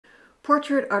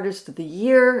Portrait Artist of the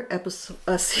Year,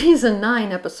 Season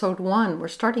 9, Episode 1. We're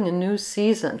starting a new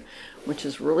season, which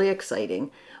is really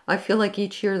exciting. I feel like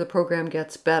each year the program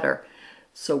gets better,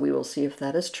 so we will see if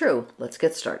that is true. Let's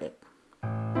get started.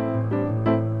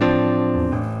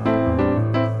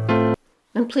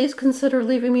 And please consider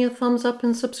leaving me a thumbs up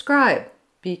and subscribe,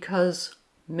 because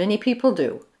many people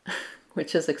do,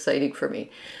 which is exciting for me.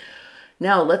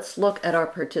 Now let's look at our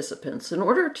participants. In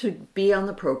order to be on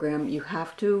the program, you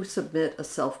have to submit a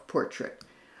self-portrait.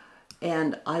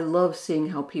 And I love seeing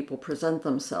how people present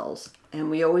themselves. And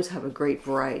we always have a great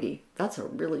variety. That's a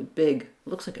really big,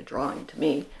 looks like a drawing to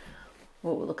me.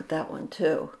 Oh, look at that one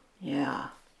too. Yeah.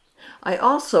 I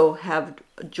also have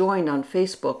joined on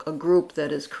Facebook a group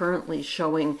that is currently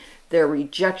showing their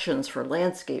rejections for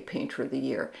Landscape Painter of the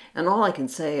Year. And all I can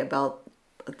say about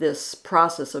this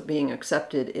process of being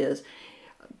accepted is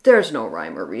there's no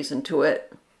rhyme or reason to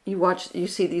it. You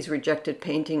see these rejected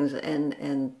paintings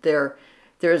and they're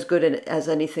as good as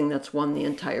anything that's won the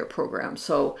entire program.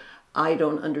 So I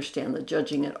don't understand the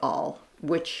judging at all,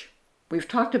 which we've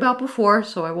talked about before,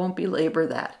 so I won't belabor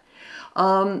that.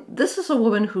 This is a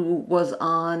woman who was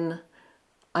on,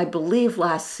 I believe,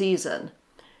 last season.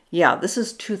 Yeah, this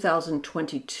is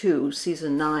 2022,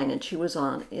 season 9, and she was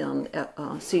on in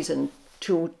season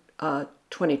 2,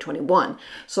 2021.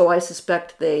 So I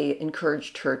suspect they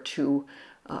encouraged her to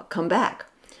come back.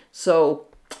 So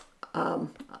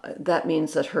that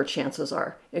means that her chances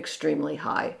are extremely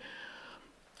high.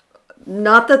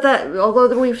 Not that,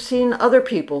 although we've seen other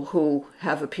people who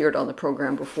have appeared on the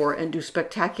program before and do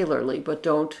spectacularly, but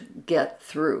don't get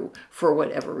through for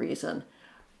whatever reason.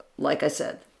 Like I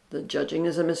said, the judging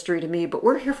is a mystery to me, but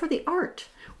we're here for the art.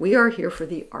 We are here for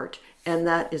the art, and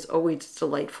that is always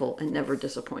delightful and never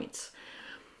disappoints.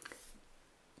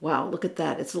 Wow, look at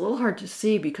that. It's a little hard to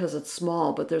see because it's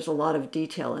small, but there's a lot of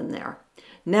detail in there.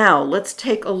 Now, let's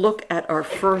take a look at our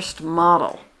first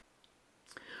model.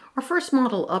 Our first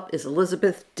model up is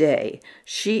Elizabeth Day.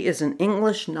 She is an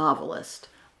English novelist.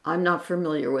 I'm not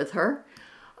familiar with her.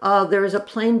 There is a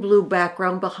plain blue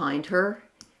background behind her,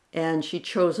 and she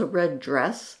chose a red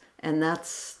dress, and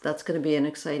that's going to be an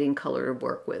exciting color to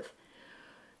work with.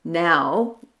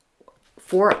 Now,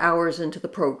 4 hours into the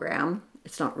program,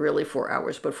 it's not really 4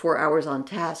 hours, but 4 hours on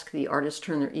task, the artists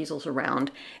turn their easels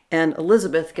around, and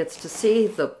Elizabeth gets to see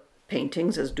the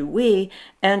paintings, as do we,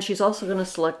 and she's also going to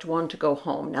select one to go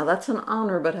home. Now that's an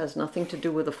honor, but has nothing to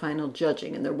do with the final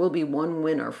judging, and there will be one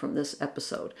winner from this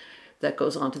episode that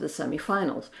goes on to the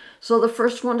semifinals. So the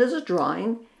first one is a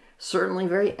drawing, certainly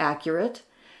very accurate,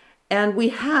 and we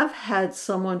have had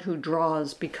someone who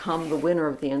draws become the winner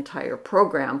of the entire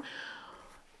program.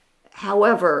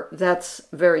 However, that's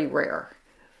very rare.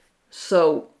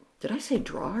 So, did I say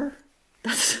drawer?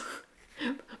 That's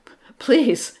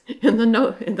please, in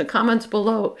the comments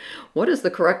below, what is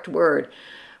the correct word?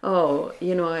 Oh,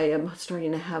 you know, I am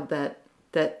starting to have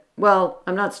well,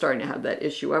 I'm not starting to have that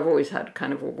issue. I've always had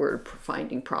kind of a word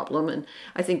finding problem, and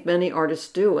I think many artists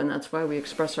do, and that's why we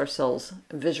express ourselves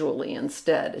visually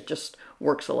instead. It just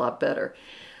works a lot better.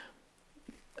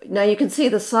 Now you can see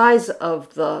the size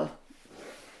of the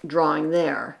drawing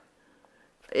there.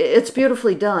 It's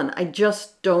beautifully done. I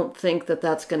just don't think that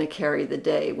that's going to carry the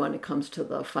day when it comes to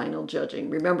the final judging.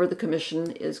 Remember, the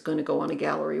commission is going to go on a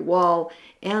gallery wall,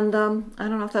 and I don't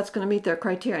know if that's going to meet their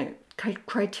criterion.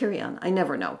 I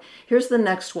never know. Here's the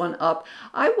next one up.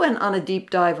 I went on a deep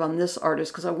dive on this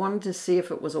artist because I wanted to see if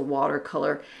it was a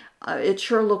watercolor. It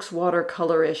sure looks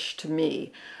watercolor-ish to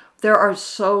me. There are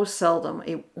so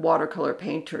seldom watercolor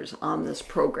painters on this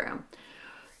program.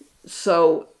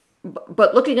 So,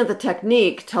 but looking at the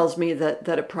technique tells me that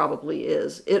it probably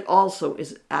is. It also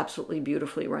is absolutely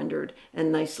beautifully rendered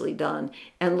and nicely done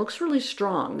and looks really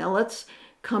strong. Now let's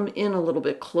come in a little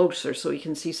bit closer so you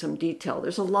can see some detail.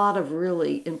 There's a lot of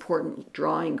really important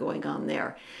drawing going on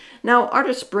there. Now,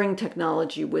 artists bring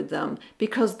technology with them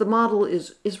because the model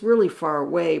is really far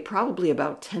away, probably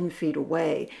about 10 feet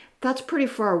away. That's pretty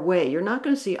far away. You're not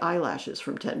going to see eyelashes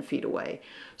from 10 feet away.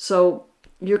 So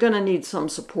you're going to need some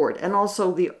support. And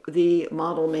also the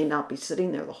model may not be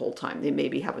sitting there the whole time. They may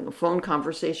be having a phone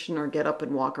conversation or get up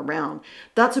and walk around.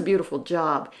 That's a beautiful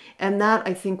job. And that,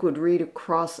 I think, would read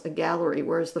across a gallery,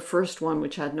 whereas the first one,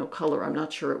 which had no color, I'm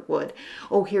not sure it would.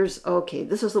 Oh, okay,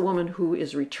 this is the woman who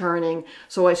is returning.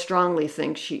 So I strongly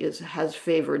think she has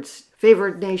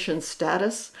favored nation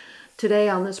status today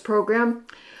on this program.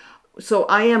 So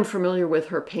I am familiar with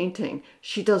her painting.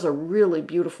 She does a really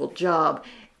beautiful job.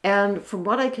 And from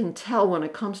what I can tell when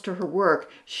it comes to her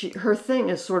work, her thing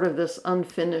is sort of this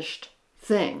unfinished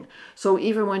thing. So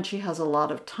even when she has a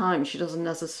lot of time, she doesn't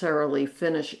necessarily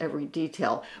finish every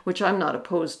detail, which I'm not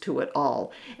opposed to at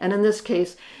all. And in this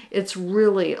case, it's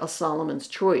really a Solomon's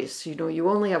choice. You know, you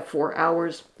only have 4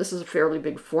 hours. This is a fairly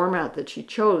big format that she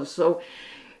chose. So,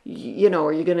 you know,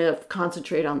 are you going to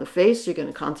concentrate on the face? You're going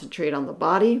to concentrate on the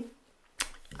body?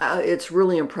 It's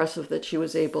really impressive that she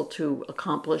was able to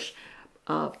accomplish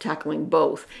tackling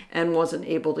both and wasn't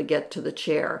able to get to the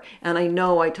chair. And I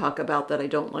know I talk about that I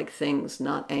don't like things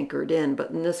not anchored in,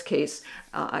 but in this case,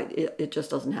 it just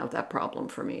doesn't have that problem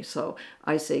for me. So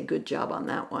I say good job on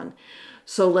that one.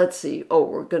 So let's see. Oh,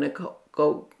 we're going to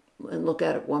go and look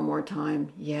at it one more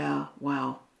time. Yeah,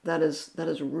 wow. That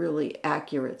is really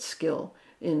accurate skill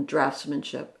in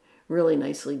draftsmanship. Really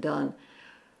nicely done.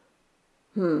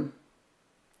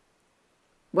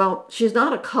 Well, she's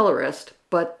not a colorist,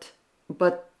 but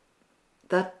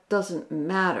that doesn't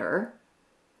matter.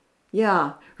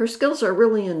 Yeah, her skills are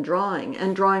really in drawing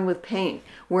and drawing with paint,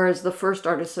 whereas the first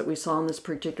artist that we saw in this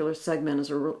particular segment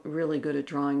is really good at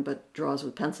drawing, but draws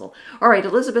with pencil. All right,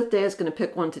 Elizabeth Day is going to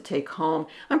pick one to take home.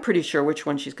 I'm pretty sure which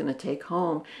one she's going to take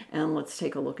home, and let's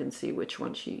take a look and see which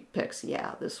one she picks.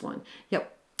 Yeah, this one.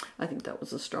 Yep, I think that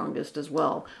was the strongest as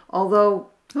well. Although,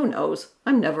 who knows?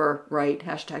 I'm never right.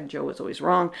 Hashtag Joe is always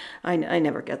wrong. I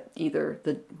never get either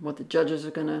what the judges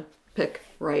are going to pick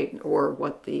right or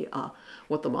what the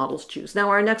models choose. Now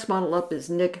our next model up is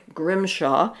Nick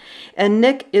Grimshaw, and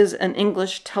Nick is an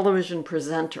English television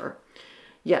presenter.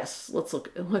 Yes, let's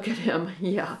look at him.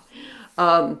 Yeah.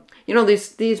 You know,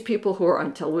 these people who are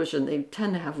on television, they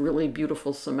tend to have really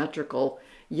beautiful, symmetrical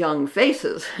young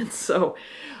faces, and so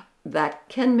that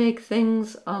can make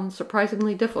things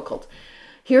surprisingly difficult.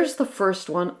 Here's the first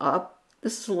one up.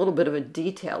 This is a little bit of a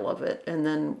detail of it, and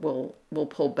then we'll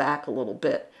pull back a little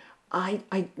bit. I'm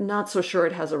not so sure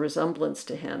it has a resemblance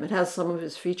to him. It has some of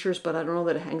his features, but I don't know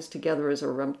that it hangs together as a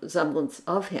resemblance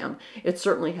of him. It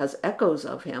certainly has echoes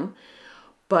of him.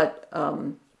 But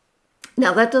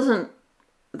now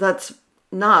that's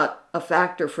not a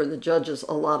factor for the judges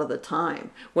a lot of the time.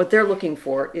 What they're looking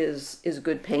for is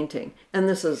good painting. And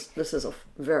this is a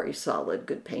very solid,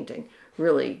 good painting.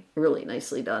 Really, really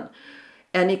nicely done.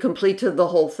 And he completed the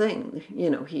whole thing. You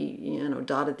know, he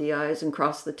dotted the I's and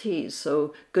crossed the T's.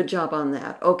 So good job on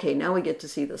that. Okay, now we get to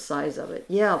see the size of it.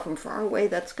 Yeah, from far away,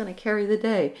 that's going to carry the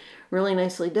day. Really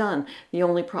nicely done. The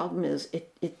only problem is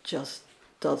it just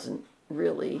doesn't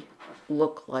really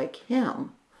look like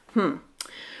him.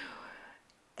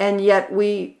 And yet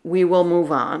we will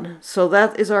move on. So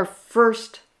that is our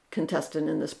first contestant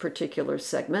in this particular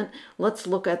segment. Let's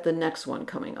look at the next one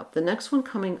coming up. The next one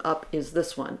coming up is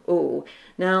this one. Oh,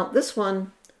 now this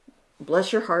one,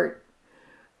 bless your heart,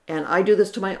 and I do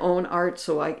this to my own art,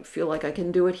 so I feel like I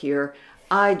can do it here.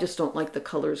 I just don't like the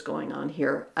colors going on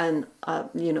here. And,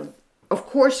 you know, of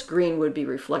course green would be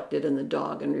reflected in the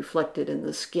dog and reflected in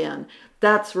the skin.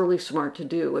 That's really smart to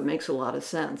do. It makes a lot of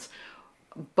sense.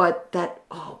 But that,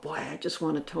 oh boy, I just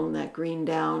want to tone that green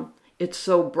down. It's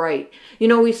so bright. You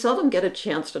know, we seldom get a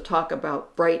chance to talk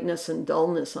about brightness and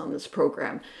dullness on this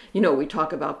program. You know, we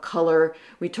talk about color.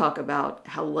 We talk about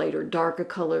how light or dark a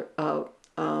color,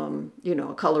 you know,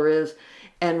 a color is,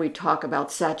 and we talk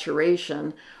about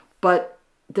saturation. But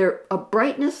a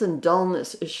brightness and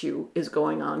dullness issue is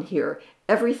going on here.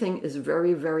 Everything is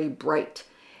very, very bright.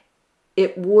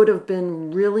 It would have been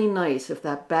really nice if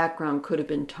that background could have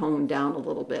been toned down a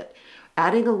little bit.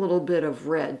 Adding a little bit of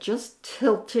red, just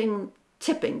tipping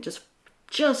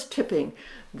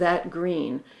that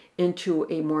green into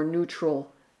a more neutral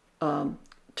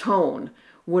tone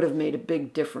would have made a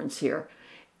big difference here.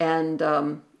 And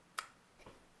I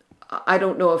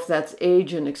don't know if that's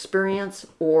age and experience,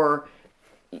 or,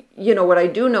 you know, what I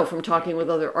do know from talking with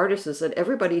other artists is that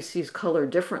everybody sees color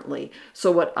differently.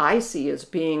 So what I see as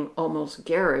being almost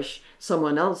garish,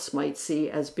 someone else might see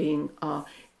as being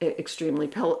extremely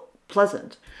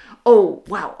pleasant. Oh,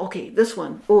 wow. Okay, this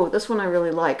one. Oh, this one I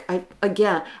really like. I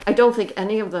don't think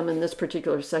any of them in this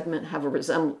particular segment have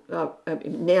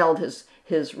nailed his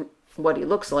what he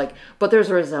looks like, but there's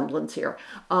a resemblance here.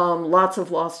 Lots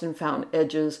of lost and found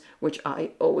edges, which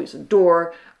I always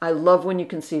adore. I love when you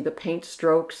can see the paint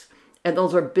strokes, and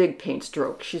those are big paint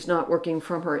strokes. She's not working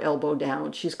from her elbow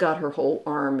down. She's got her whole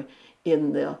arm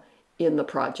in the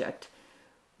project.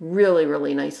 Really,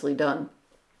 really nicely done.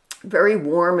 Very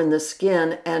warm in the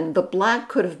skin, and the black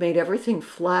could have made everything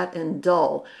flat and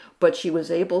dull, but she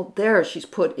was able, there she's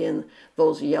put in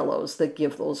those yellows that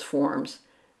give those forms.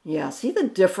 Yeah, see the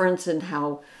difference in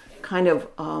how kind of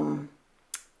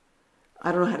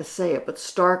I don't know how to say it, but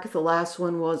stark the last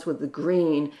one was with the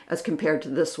green as compared to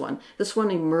this one. This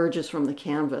one emerges from the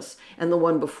canvas, and the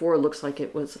one before looks like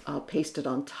it was pasted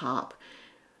on top.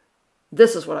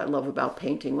 This is what I love about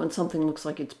painting, when something looks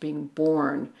like it's being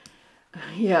born,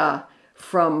 yeah,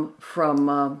 from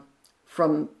the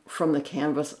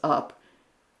canvas up.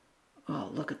 Oh,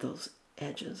 look at those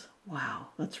edges. Wow,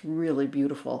 that's really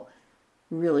beautiful.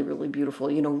 Really, really beautiful.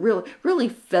 You know, really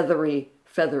feathery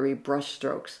brush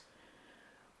strokes.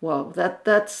 Well,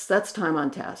 that's time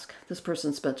on task. This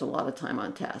person spent a lot of time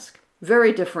on task.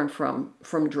 Very different from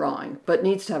drawing, but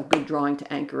needs to have good drawing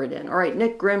to anchor it in. All right,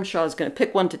 Nick Grimshaw is going to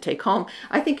pick one to take home.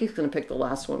 I think he's going to pick the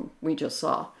last one we just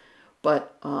saw.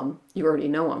 But you already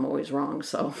know I'm always wrong,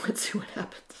 so let's see what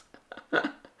happens.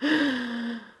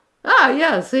 Ah,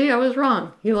 yeah, see, I was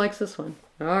wrong. He likes this one.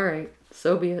 All right,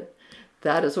 so be it.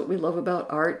 That is what we love about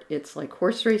art. It's like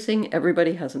horse racing.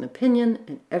 Everybody has an opinion,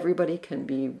 and everybody can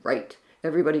be right.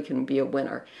 Everybody can be a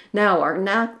winner. Now, our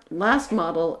last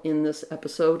model in this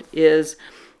episode is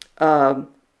Kahaja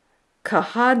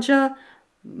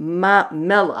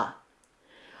Mela.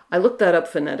 I looked that up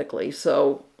phonetically,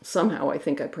 so somehow I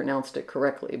think I pronounced it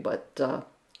correctly, but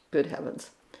good heavens,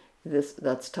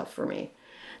 that's tough for me.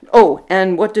 Oh,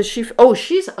 and what does she... Oh,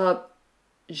 she's a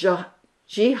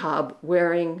jihad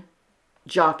wearing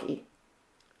jockey.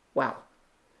 Wow.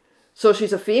 So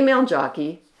she's a female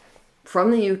jockey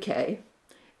from the UK,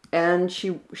 and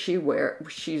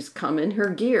she's come in her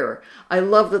gear. I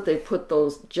love that they put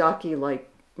those jockey-like,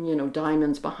 you know,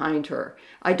 diamonds behind her.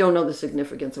 I don't know the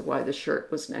significance of why the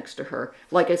shirt was next to her.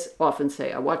 Like I often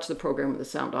say, I watch the program with the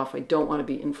sound off. I don't want to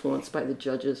be influenced by the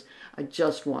judges. I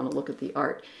just want to look at the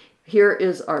art. Here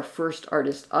is our first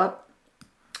artist up.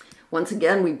 Once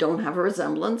again, we don't have a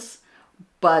resemblance,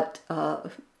 but oh,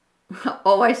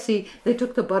 I see. They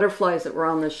took the butterflies that were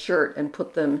on this shirt and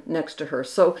put them next to her.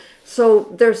 So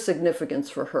there's significance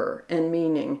for her and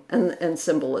meaning and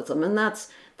symbolism, and that's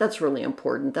really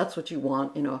important. That's what you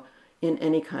want, you know, in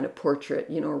any kind of portrait,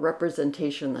 you know, a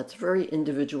representation that's very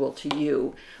individual to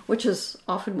you, which is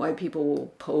often why people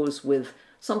will pose with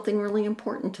something really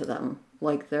important to them,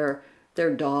 like their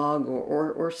dog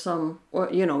or some, or,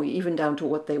 you know, even down to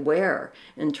what they wear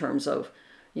in terms of,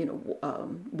 you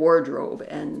know, wardrobe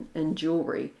and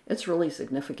jewelry. It's really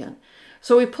significant.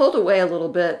 So we pulled away a little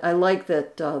bit. I like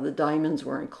that the diamonds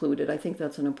were included. I think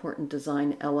that's an important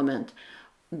design element.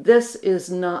 This is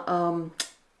not,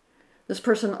 this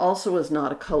person also is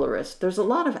not a colorist. There's a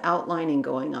lot of outlining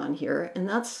going on here, and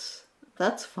that's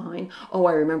fine. Oh,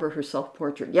 I remember her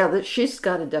self-portrait. Yeah, she's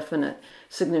got a definite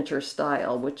signature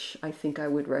style, which I think I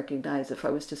would recognize if I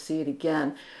was to see it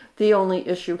again. The only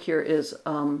issue here is,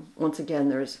 once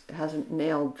again, hasn't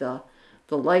nailed the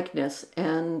likeness,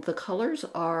 and the colors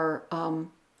are,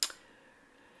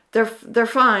 they're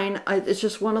fine. It's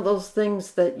just one of those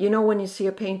things that, you know, when you see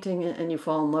a painting and you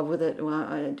fall in love with it.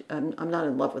 Well, I'm not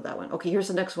in love with that one. Okay, here's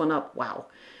the next one up. Wow.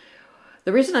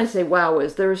 The reason I say wow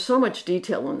is there is so much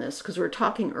detail in this, because we were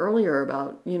talking earlier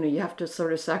about, you know, you have to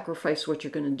sort of sacrifice what you're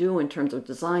going to do in terms of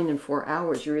design in 4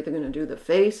 hours. You're either going to do the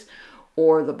face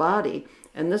or the body.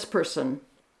 And this person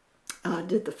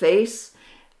did the face,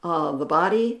 the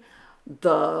body,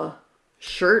 the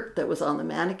shirt that was on the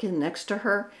mannequin next to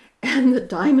her, and the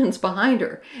diamonds behind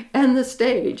her, and the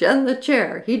stage, and the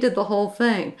chair. He did the whole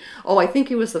thing. Oh, I think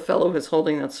he was the fellow who was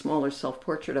holding that smaller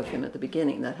self-portrait of him at the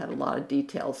beginning that had a lot of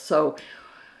details. So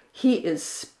he is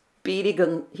speedy.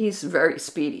 He's very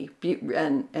speedy,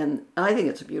 and I think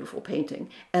it's a beautiful painting.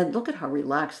 And look at how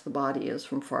relaxed the body is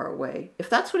from far away.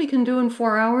 If that's what he can do in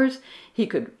 4 hours, he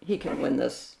can win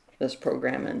this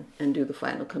program and do the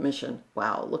final commission.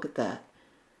 Wow, look at that.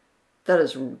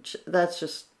 That's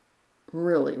just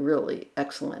really, really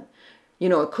excellent. You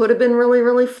know, it could have been really,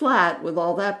 really flat with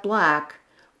all that black,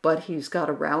 but he's got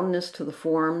a roundness to the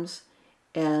forms,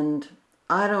 and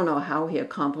I don't know how he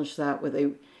accomplished that with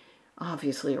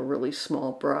obviously a really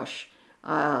small brush.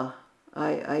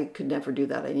 I could never do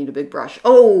that. I need a big brush.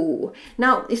 Oh,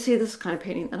 now you see, this kind of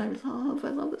painting that I love. I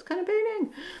love this kind of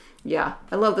painting. Yeah,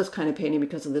 I love this kind of painting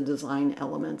because of the design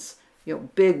elements. You know,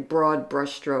 big, broad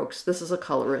brush strokes. This is a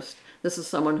colorist. This is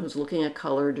someone who's looking at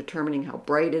color, determining how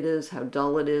bright it is, how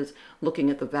dull it is,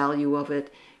 looking at the value of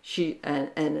it.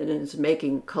 And it is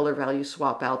making color value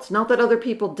swap outs. Not that other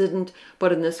people didn't,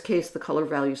 but in this case, the color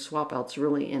value swap outs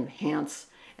really enhance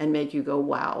and make you go,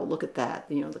 wow, look at that.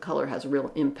 You know, the color has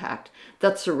real impact.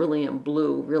 That cerulean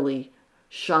blue really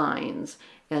shines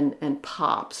and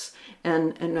pops.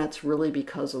 And that's really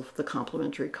because of the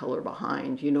complementary color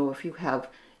behind. You know, if you have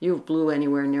you have blue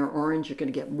anywhere near orange, you're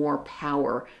going to get more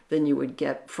power than you would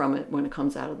get from it when it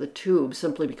comes out of the tube,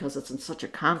 simply because it's in such a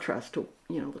contrast to,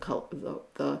 you know,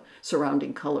 the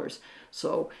surrounding colors.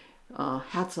 So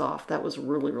hats off. That was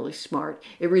really, really smart.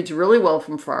 It reads really well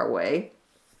from far away.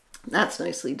 That's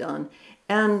nicely done.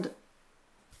 And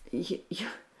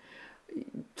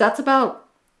that's about,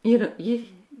 you know,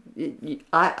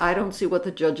 I don't see what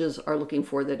the judges are looking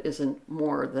for that isn't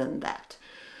more than that.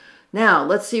 Now,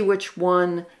 let's see which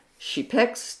one she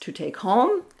picks to take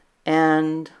home.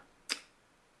 And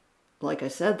like I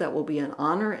said, that will be an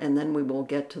honor. And then we will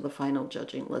get to the final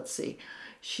judging. Let's see.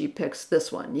 She picks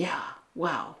this one. Yeah.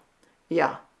 Wow.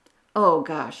 Yeah. Oh,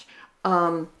 gosh.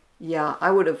 Yeah,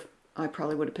 I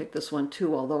probably would have picked this one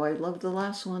too, although I loved the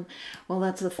last one. Well,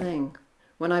 that's the thing.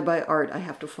 When I buy art, I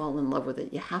have to fall in love with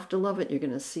it. You have to love it. You're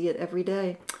going to see it every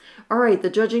day. All right, the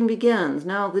judging begins.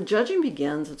 Now, the judging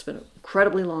begins. It's been an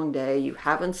incredibly long day. You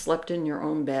haven't slept in your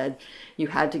own bed. You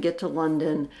had to get to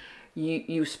London.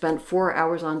 You spent 4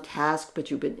 hours on task, but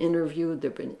you've been interviewed.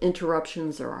 There have been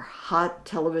interruptions. There are hot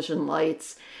television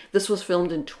lights. This was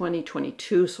filmed in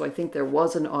 2022, so I think there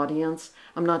was an audience.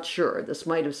 I'm not sure. This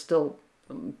might have still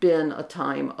been a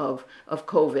time of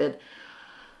COVID.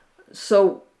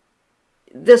 So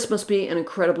this must be an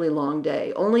incredibly long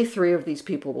day. Only 3 of these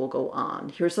people will go on.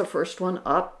 Here's the first one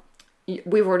up.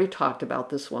 We've already talked about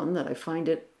this one, that I find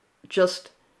it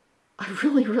just, I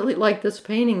really, really like this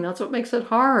painting. That's what makes it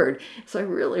hard. So I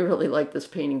really, really like this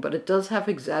painting, but it does have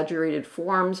exaggerated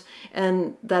forms,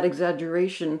 and that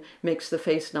exaggeration makes the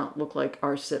face not look like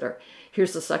our sitter.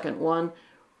 Here's the second one.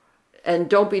 And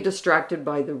don't be distracted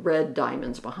by the red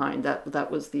diamonds behind.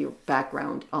 That was the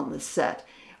background on the set.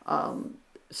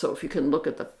 So if you can look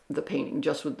at the painting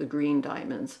just with the green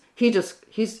diamonds, he's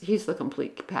the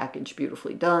complete package,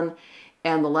 beautifully done.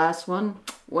 And the last one,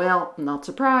 well, I'm not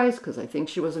surprised, because I think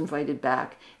she was invited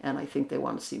back, and I think they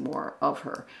want to see more of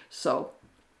her. So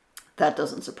that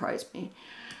doesn't surprise me.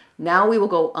 Now we will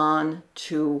go on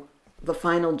to the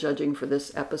final judging for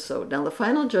this episode. Now, the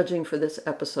final judging for this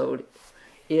episode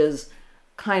is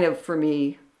kind of, for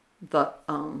me, the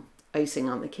icing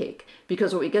on the cake,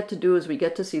 because what we get to do is we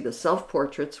get to see the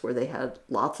self-portraits where they had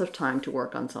lots of time to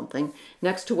work on something,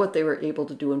 next to what they were able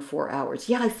to do in 4 hours.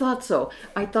 Yeah, I thought so.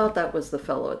 I thought that was the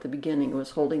fellow at the beginning who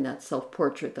was holding that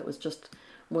self-portrait that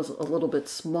was a little bit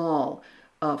small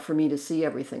for me to see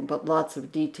everything, but lots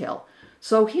of detail.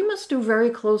 So he must do very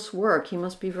close work. He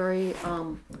must be very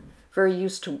very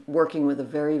used to working with a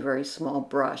very, very small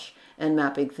brush and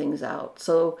mapping things out.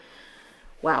 So,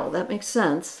 wow, that makes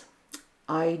sense.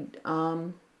 I'm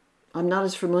not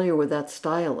as familiar with that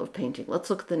style of painting. Let's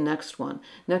look at the next one.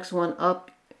 Next one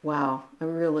up. Wow, I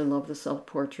really love the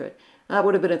self-portrait. That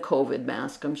would have been a COVID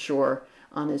mask, I'm sure,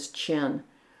 on his chin.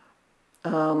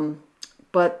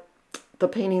 But the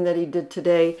painting that he did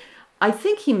today, I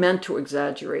think he meant to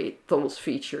exaggerate those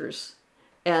features.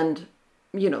 And,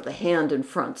 you know, the hand in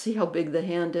front. See how big the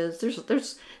hand is?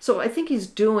 So I think he's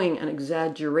doing an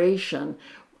exaggeration.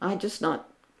 I'm just not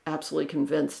absolutely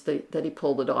convinced that he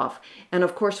pulled it off. And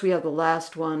of course we have the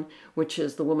last one, which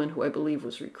is the woman who I believe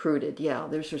was recruited. Yeah,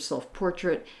 there's her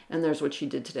self-portrait, and there's what she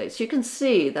did today. So you can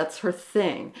see that's her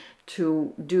thing,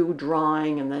 to do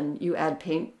drawing, and then you add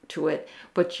paint to it,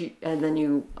 and then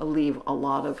you leave a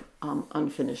lot of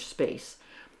unfinished space.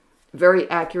 Very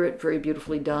accurate, very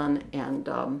beautifully done, and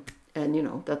you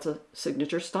know, that's a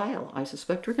signature style. I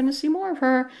suspect we're going to see more of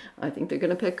her. I think they're going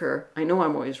to pick her. I know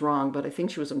I'm always wrong, but I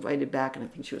think she was invited back, and I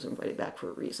think she was invited back for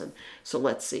a reason. So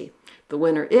let's see. The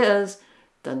winner is,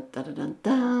 dun, dun, dun, dun,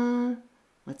 dun.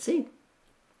 Let's see.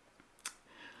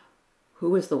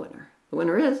 Who is the winner? The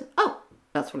winner is, oh,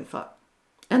 that's what I thought.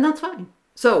 And that's fine.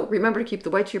 So remember to keep the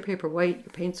whites of your paper white,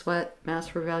 your paints wet,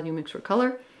 mask for value, mix for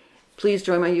color. Please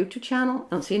join my YouTube channel,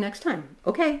 and I'll see you next time.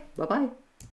 Okay, bye-bye.